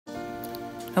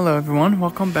Hello everyone,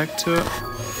 welcome back to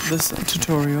this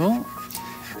tutorial.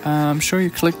 I'm sure you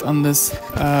clicked on this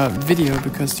video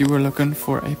because you were looking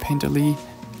for a painterly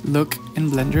look in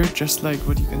Blender, just like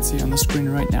what you can see on the screen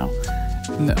right now.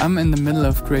 I'm in the middle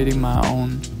of creating my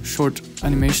own short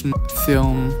animation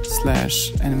film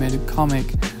 / animated comic,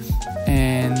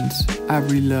 and I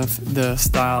really love the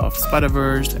style of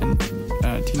Spiderverse and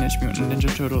Teenage Mutant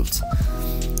Ninja Turtles,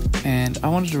 and I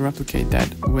wanted to replicate that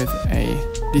with a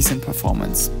decent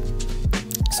performance.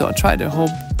 So I tried a whole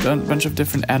bunch of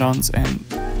different add-ons and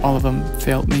all of them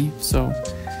failed me, so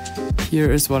here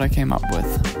is what I came up with.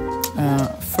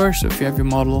 First, if you have your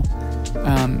model,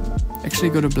 actually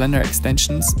go to Blender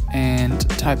extensions and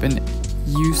type in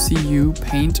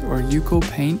UCUPaint or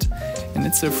UCUPaint, and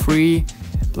it's a free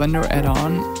Blender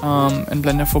add-on in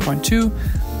Blender 4.2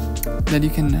 that you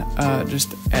can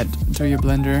just add to your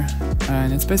Blender,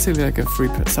 and it's basically like a free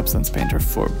substance painter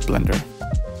for Blender.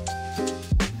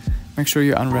 Make sure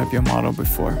you unwrap your model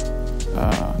before.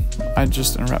 I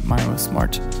just unwrap mine with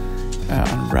Smart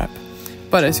Unwrap.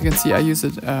 But as you can see, I use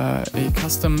a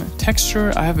custom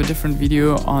texture. I have a different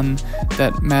video on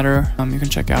that matter. You can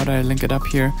check out. I link it up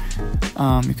here.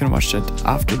 You can watch it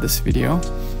after this video.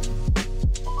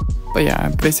 But yeah,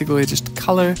 I basically just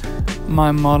color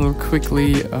my model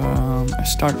quickly. I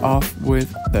start off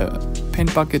with the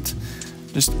paint bucket,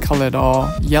 just color it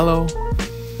all yellow,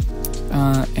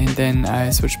 and then I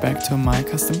switch back to my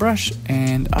custom brush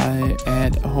and I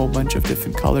add a whole bunch of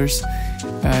different colors,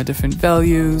 different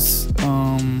values,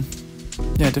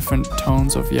 different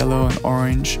tones of yellow and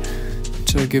orange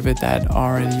to give it that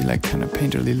already like kind of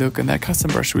painterly look, and that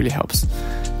custom brush really helps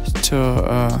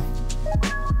to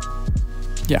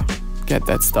get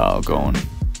that style going.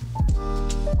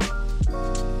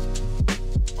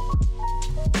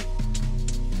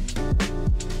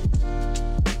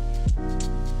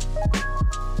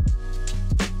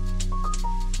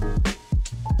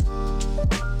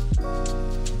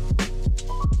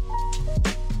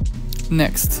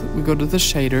 Next, we go to the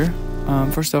shader.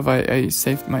 First off, I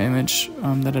saved my image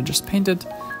that I just painted.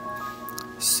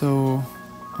 So,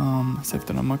 I saved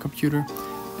it on my computer.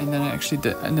 And then I actually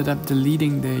ended up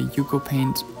deleting the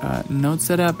UCUPaint node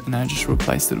setup, and I just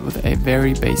replaced it with a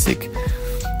very basic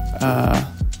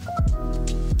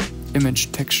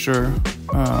image texture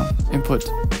input.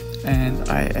 And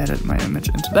I added my image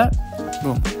into that.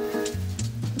 Boom.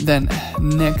 Then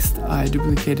next, I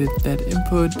duplicated that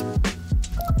input,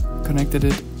 connected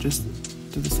it just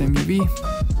to the same UV,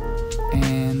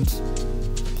 and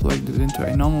plugged it into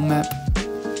a normal map.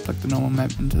 Plug the normal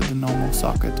map into the normal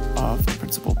socket of the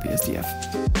principal PSDF.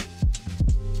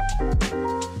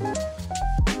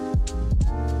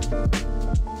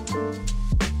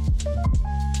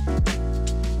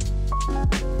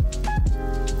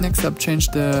 Next up, change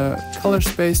the color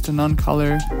space to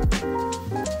non-color,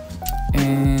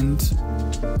 and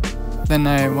then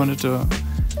I wanted to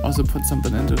also put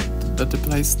something into the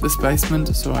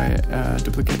displacement, so I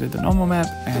duplicated the normal map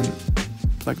and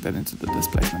plugged that into the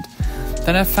displacement.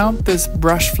 Then I found this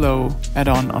Brushflow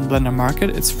add-on on Blender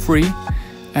Market. It's free,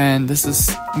 and this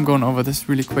is, I'm going over this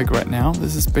really quick right now.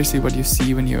 This is basically what you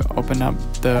see when you open up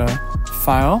the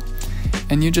file,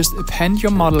 and you just append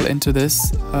your model into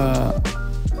this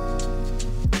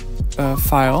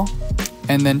file,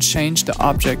 and then change the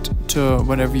object to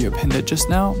whatever you appended just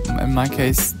now. In my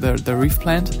case, the reef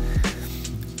plant.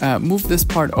 Move this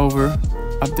part over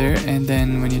up there, and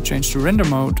then when you change to render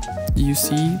mode, you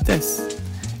see this.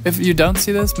 If you don't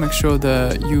see this, make sure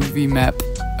the UV map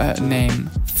name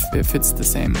fits the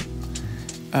same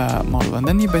model. And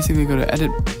then you basically go to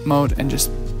edit mode and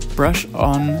just brush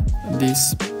on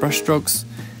these brush strokes,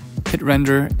 hit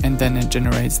render, and then it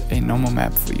generates a normal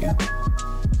map for you.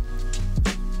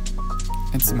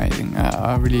 It's amazing.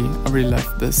 I really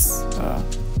love this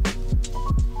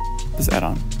this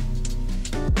add-on.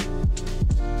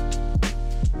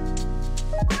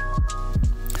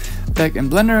 Back in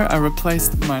Blender, I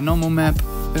replaced my normal map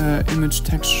image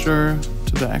texture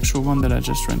to the actual one that I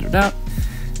just rendered out,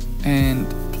 and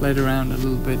played around a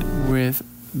little bit with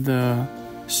the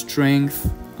strength,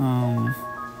 and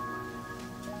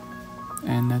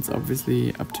that's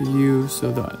obviously up to you.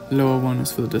 So the lower one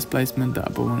is for the displacement, the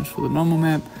upper one is for the normal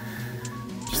map.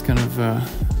 Just kind of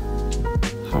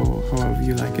however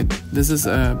you like it. This is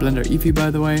Blender Eevee, by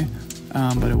the way,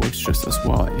 but it works just as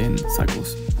well in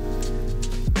Cycles.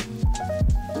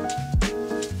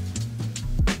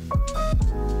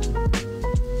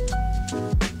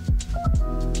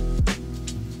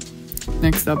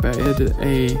 Next up, I added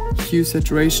a hue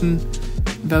saturation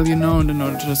value node in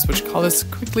order to switch colors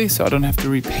quickly, so I don't have to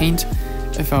repaint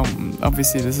if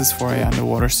obviously this is for a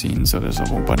underwater scene, so there's a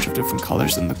whole bunch of different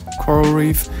colors in the coral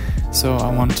reef, so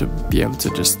I want to be able to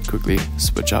just quickly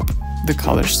switch up the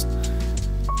colors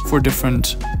for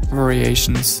different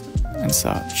variations and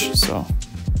such. So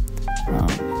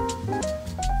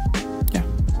yeah.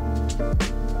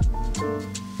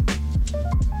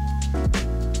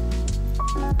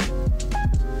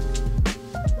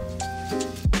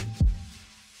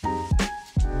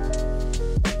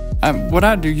 What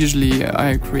I do usually,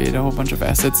 I create a whole bunch of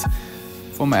assets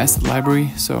for my asset library,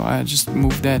 so I just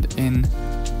move that in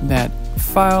that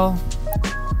file,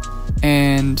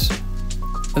 and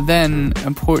then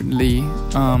importantly,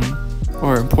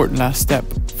 or important last step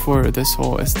for this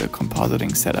whole is the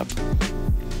compositing setup.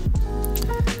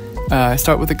 I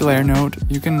start with the glare node.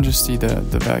 You can just see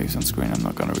the values on screen, I'm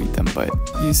not going to read them, but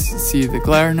you see the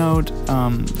glare node.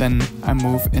 Then I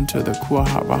move into the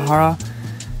Kuwahara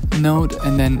node,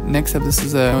 and then next up, this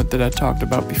is a node that I talked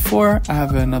about before. I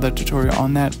have another tutorial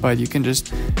on that, but you can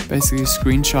just basically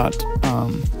screenshot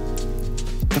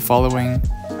the following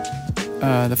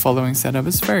setup.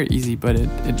 It's very easy, but it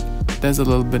there's a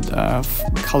little bit of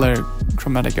color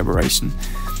chromatic aberration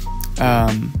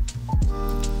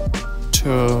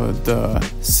to the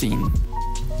scene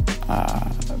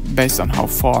based on how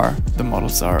far the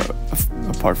models are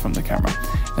apart from the camera.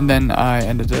 And then I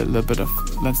added a little bit of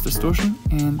lens distortion,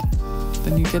 and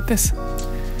then you get this.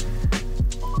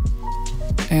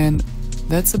 And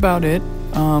that's about it.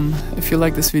 If you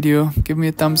like this video, give me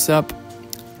a thumbs up,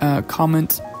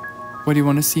 comment what you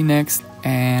want to see next,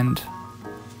 and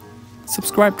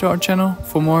subscribe to our channel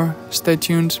for more. Stay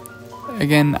tuned.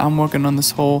 Again, I'm working on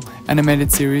this whole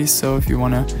animated series, so if you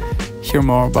want to hear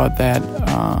more about that,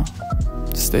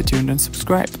 stay tuned and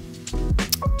subscribe.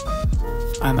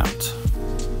 I'm out.